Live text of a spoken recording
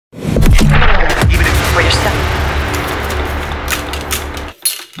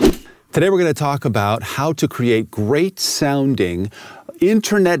Today we're going to talk about how to create great sounding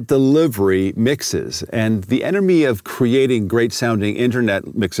internet delivery mixes. And the enemy of creating great sounding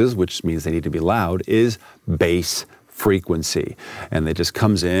internet mixes, which means they need to be loud, is bass frequency. And it just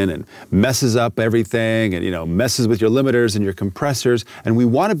comes in and messes up everything and, messes with your limiters and your compressors. And we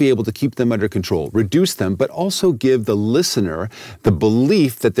want to be able to keep them under control, reduce them, but also give the listener the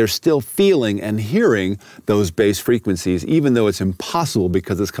belief that they're still feeling and hearing those bass frequencies, even though it's impossible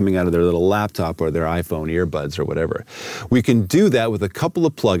because it's coming out of their little laptop or their iPhone earbuds or whatever. We can do that with a couple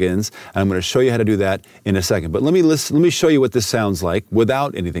of plugins, and I'm going to show you how to do that in a second. But let me show you what this sounds like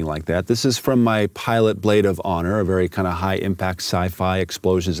without anything like that. This is from my Pilot Blade of Honor, a very kind of high impact sci-fi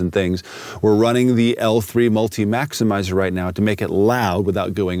explosions and things. We're running the L3 multi-maximizer right now to make it loud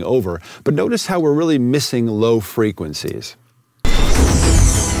without going over. But notice how we're really missing low frequencies.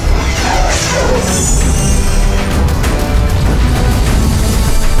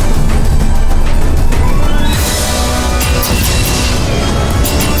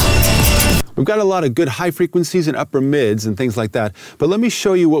 We've got a lot of good high frequencies and upper mids and things like that. But let me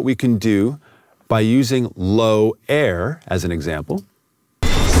show you what we can do by using low air as an example.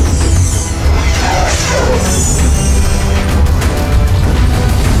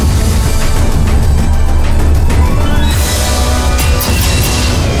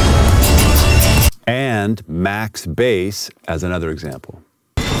 And MaxxBass as another example.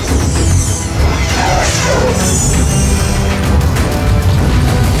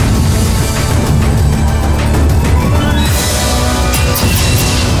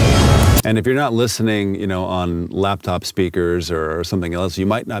 And if you're not listening, on laptop speakers or something else, you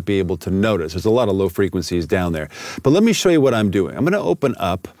might not be able to notice. There's a lot of low frequencies down there. But let me show you what I'm doing. I'm going to open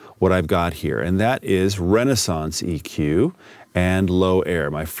up what I've got here, and that is Renaissance EQ and low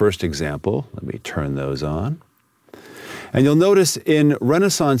air. My first example. Let me turn those on. And you'll notice in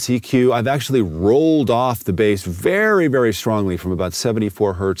Renaissance EQ, I've actually rolled off the bass very, very strongly from about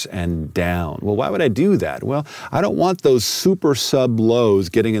 74 hertz and down. Well, why would I do that? Well, I don't want those super sub lows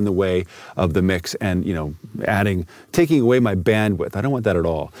getting in the way of the mix and, taking away my bandwidth. I don't want that at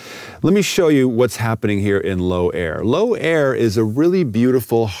all. Let me show you what's happening here in low air. Low air is a really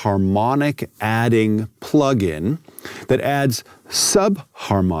beautiful harmonic adding plugin that adds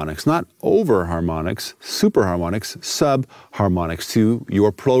sub-harmonics, not over-harmonics, super-harmonics, sub-harmonics to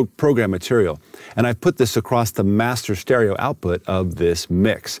your program material. And I've put this across the master stereo output of this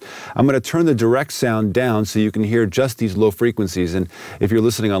mix. I'm going to turn the direct sound down so you can hear just these low frequencies. And if you're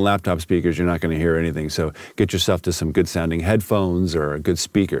listening on laptop speakers, you're not going to hear anything. So get yourself to some good-sounding headphones or good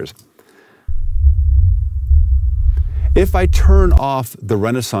speakers. If I turn off the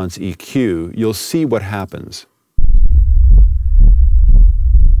Renaissance EQ, you'll see what happens.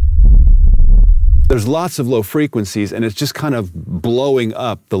 There's lots of low frequencies, and it's just kind of blowing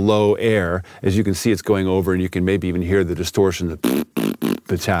up the low air. As you can see, it's going over, and you can maybe even hear the distortion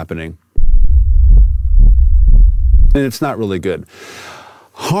that's happening. And it's not really good.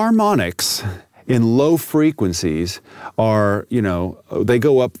 Harmonics in low frequencies are, they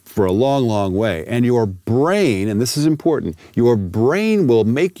go up for a long, long way. And your brain, and this is important, your brain will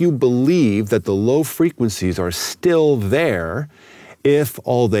make you believe that the low frequencies are still there if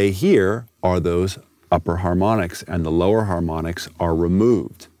all they hear are those upper harmonics and the lower harmonics are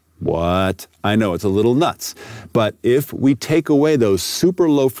removed. What? I know it's a little nuts, but if we take away those super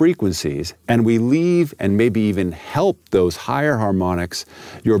low frequencies and we leave and maybe even help those higher harmonics,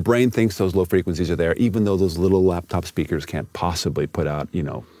 your brain thinks those low frequencies are there, even though those little laptop speakers can't possibly put out,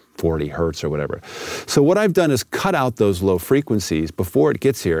 40 hertz or whatever. So what I've done is cut out those low frequencies before it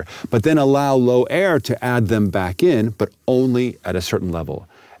gets here, but then allow low air to add them back in, but only at a certain level.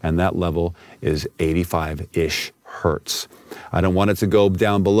 And that level is 85-ish hertz. I don't want it to go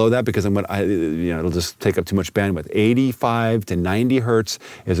down below that because it'll just take up too much bandwidth. 85 to 90 hertz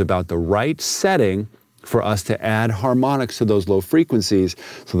is about the right setting for us to add harmonics to those low frequencies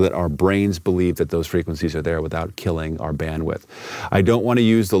so that our brains believe that those frequencies are there without killing our bandwidth. I don't want to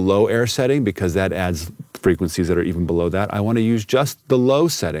use the low air setting because that adds frequencies that are even below that. I want to use just the low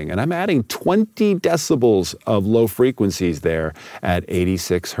setting, and I'm adding 20 decibels of low frequencies there at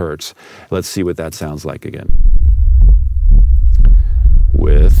 86 hertz. Let's see what that sounds like again.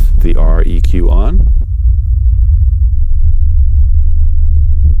 With the REQ on.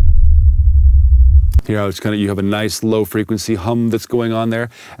 Here, you have a nice low frequency hum that's going on there.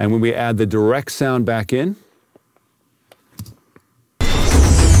 And when we add the direct sound back in,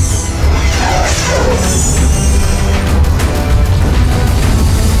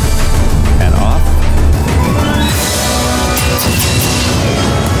 and off,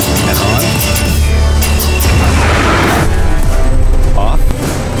 and on, off,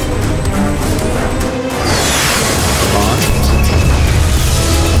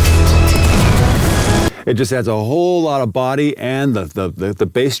 It just adds a whole lot of body, and the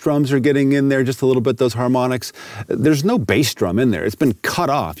bass drums are getting in there just a little bit, those harmonics. There's no bass drum in there. It's been cut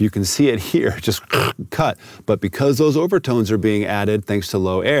off. You can see it here, just cut. But because those overtones are being added thanks to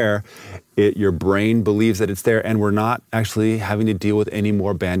low air, your brain believes that it's there, and we're not actually having to deal with any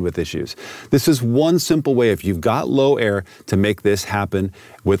more bandwidth issues. This is one simple way, if you've got low air, to make this happen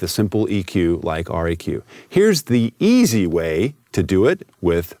with a simple EQ like REQ. Here's the easy way to do it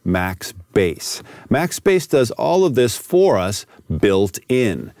with MaxxBass. MaxxBass does all of this for us built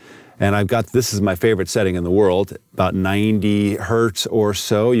in. And I've got, this is my favorite setting in the world, about 90 hertz or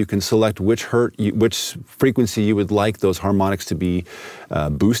so. You can select which frequency you would like those harmonics to be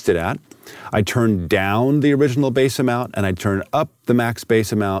boosted at. I turn down the original bass amount, and I turn up the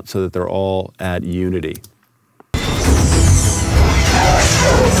MaxxBass amount so that they're all at unity.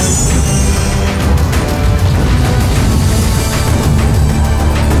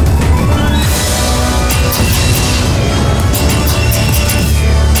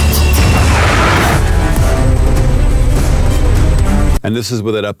 And this is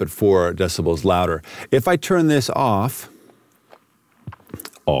with it up at 4 decibels louder. If I turn this off,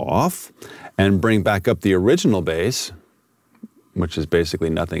 and bring back up the original bass, which is basically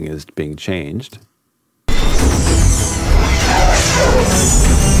nothing is being changed.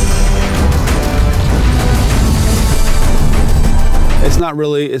 It's not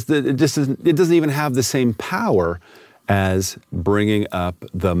really, it doesn't even have the same power as bringing up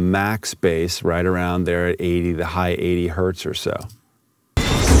the MaxxBass right around there at 80, the high 80 hertz or so.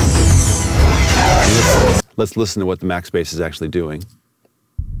 Let's listen to what the MaxxBass is actually doing.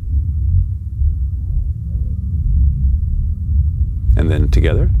 And then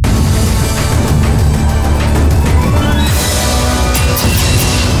together.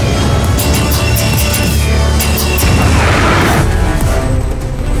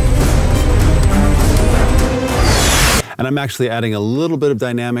 And I'm actually adding a little bit of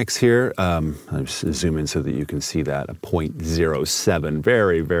dynamics here. I'll just zoom in so that you can see that, a 0.07,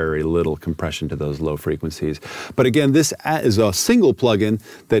 very, very little compression to those low frequencies. But again, this is a single plugin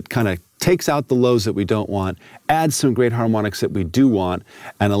that kind of takes out the lows that we don't want, adds some great harmonics that we do want,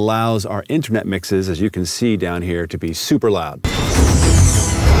 and allows our internet mixes, as you can see down here, to be super loud,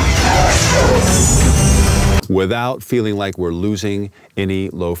 without feeling like we're losing any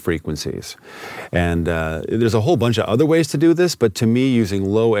low frequencies. And there's a whole bunch of other ways to do this, but to me, using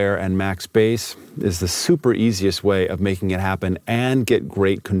low air and MaxxBass is the super easiest way of making it happen and get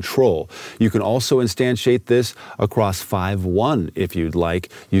great control. You can also instantiate this across 5.1 if you'd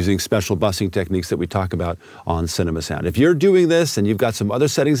like, using special busing techniques that we talk about on Cinema Sound. If you're doing this and you've got some other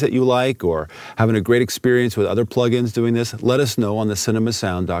settings that you like, or having a great experience with other plugins doing this, let us know on the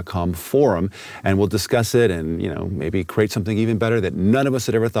cinemasound.com forum, and we'll discuss it and, you know, maybe create something even better that none of us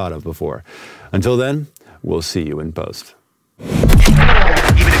had ever thought of before. Until then, we'll see you in post. Even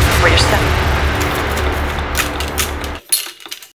if for yourself.